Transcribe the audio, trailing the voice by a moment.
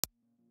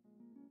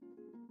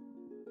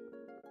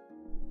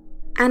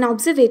An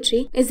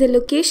observatory is a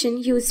location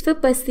used for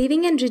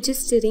perceiving and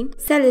registering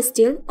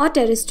celestial or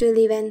terrestrial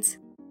events.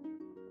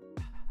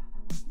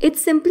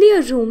 It's simply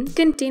a room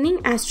containing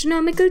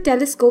astronomical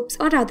telescopes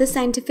or other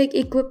scientific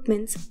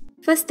equipments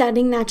for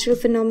studying natural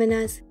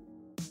phenomena.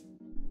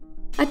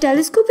 A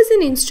telescope is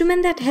an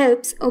instrument that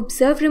helps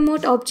observe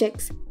remote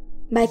objects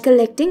by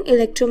collecting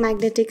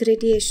electromagnetic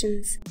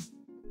radiations.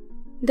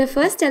 The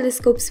first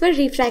telescopes were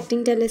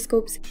refracting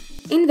telescopes,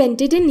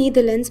 invented in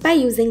Netherlands by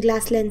using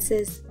glass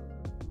lenses.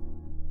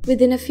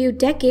 Within a few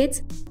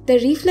decades, the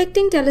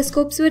reflecting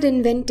telescopes were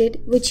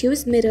invented which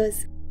use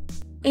mirrors.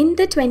 In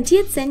the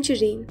 20th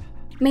century,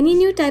 many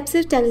new types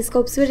of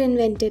telescopes were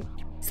invented,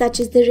 such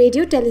as the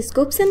radio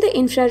telescopes and the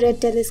infrared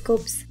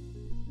telescopes.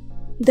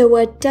 The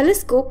word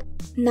telescope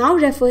now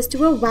refers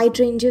to a wide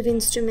range of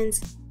instruments,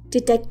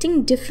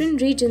 detecting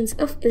different regions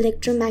of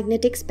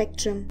electromagnetic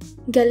spectrum.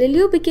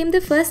 Galileo became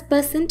the first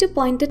person to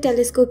point a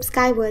telescope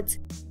skywards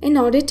in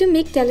order to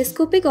make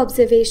telescopic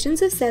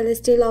observations of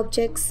celestial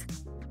objects.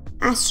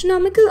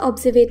 Astronomical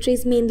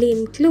observatories mainly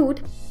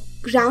include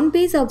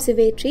ground-based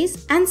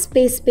observatories and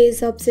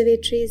space-based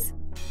observatories.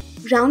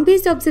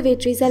 Ground-based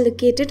observatories are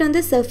located on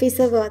the surface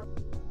of Earth.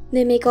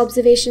 They make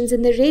observations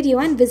in the radio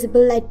and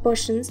visible light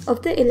portions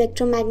of the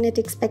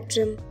electromagnetic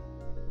spectrum.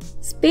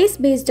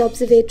 Space-based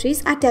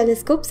observatories are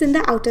telescopes in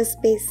the outer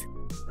space.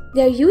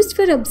 They are used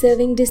for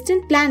observing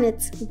distant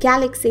planets,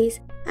 galaxies,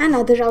 and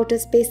other outer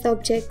space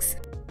objects.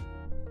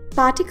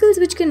 Particles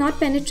which cannot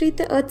penetrate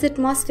the Earth's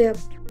atmosphere,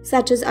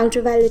 such as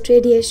ultraviolet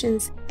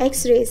radiations,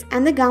 X-rays,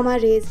 and the gamma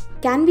rays,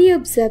 can be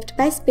observed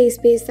by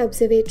space-based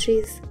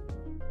observatories.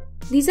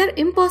 These are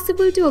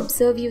impossible to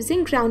observe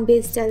using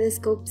ground-based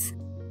telescopes.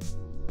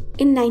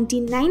 In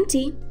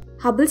 1990,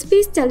 Hubble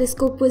Space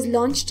Telescope was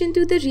launched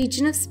into the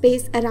region of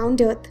space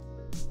around Earth,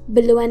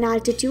 below an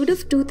altitude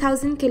of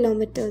 2000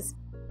 kilometers,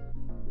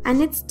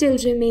 and it still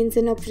remains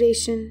in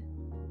operation.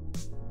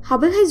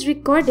 Hubble has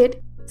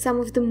recorded some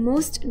of the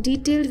most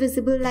detailed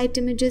visible light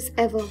images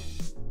ever,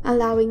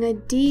 allowing a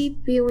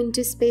deep view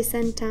into space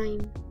and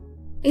time.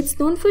 It's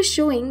known for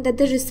showing that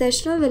the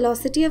recessional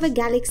velocity of a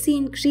galaxy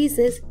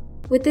increases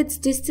with its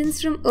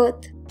distance from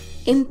Earth,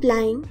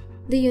 implying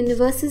the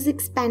universe is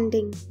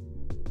expanding.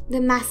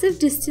 The massive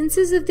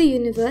distances of the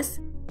universe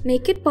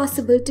make it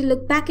possible to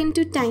look back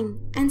into time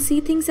and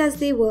see things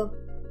as they were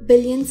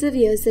billions of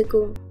years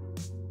ago.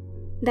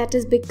 That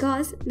is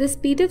because the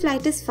speed of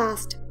light is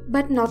fast,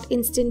 but not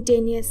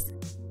instantaneous.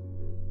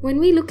 When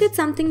we look at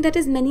something that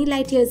is many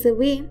light years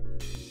away,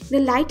 the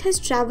light has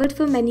traveled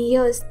for many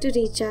years to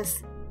reach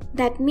us.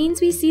 That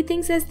means we see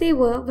things as they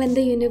were when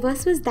the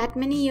universe was that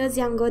many years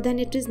younger than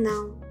it is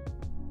now.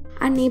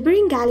 Our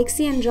neighboring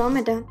galaxy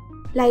Andromeda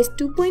lies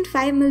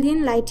 2.5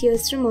 million light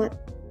years from Earth,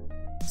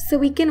 so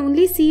we can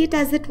only see it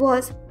as it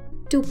was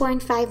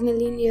 2.5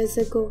 million years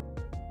ago.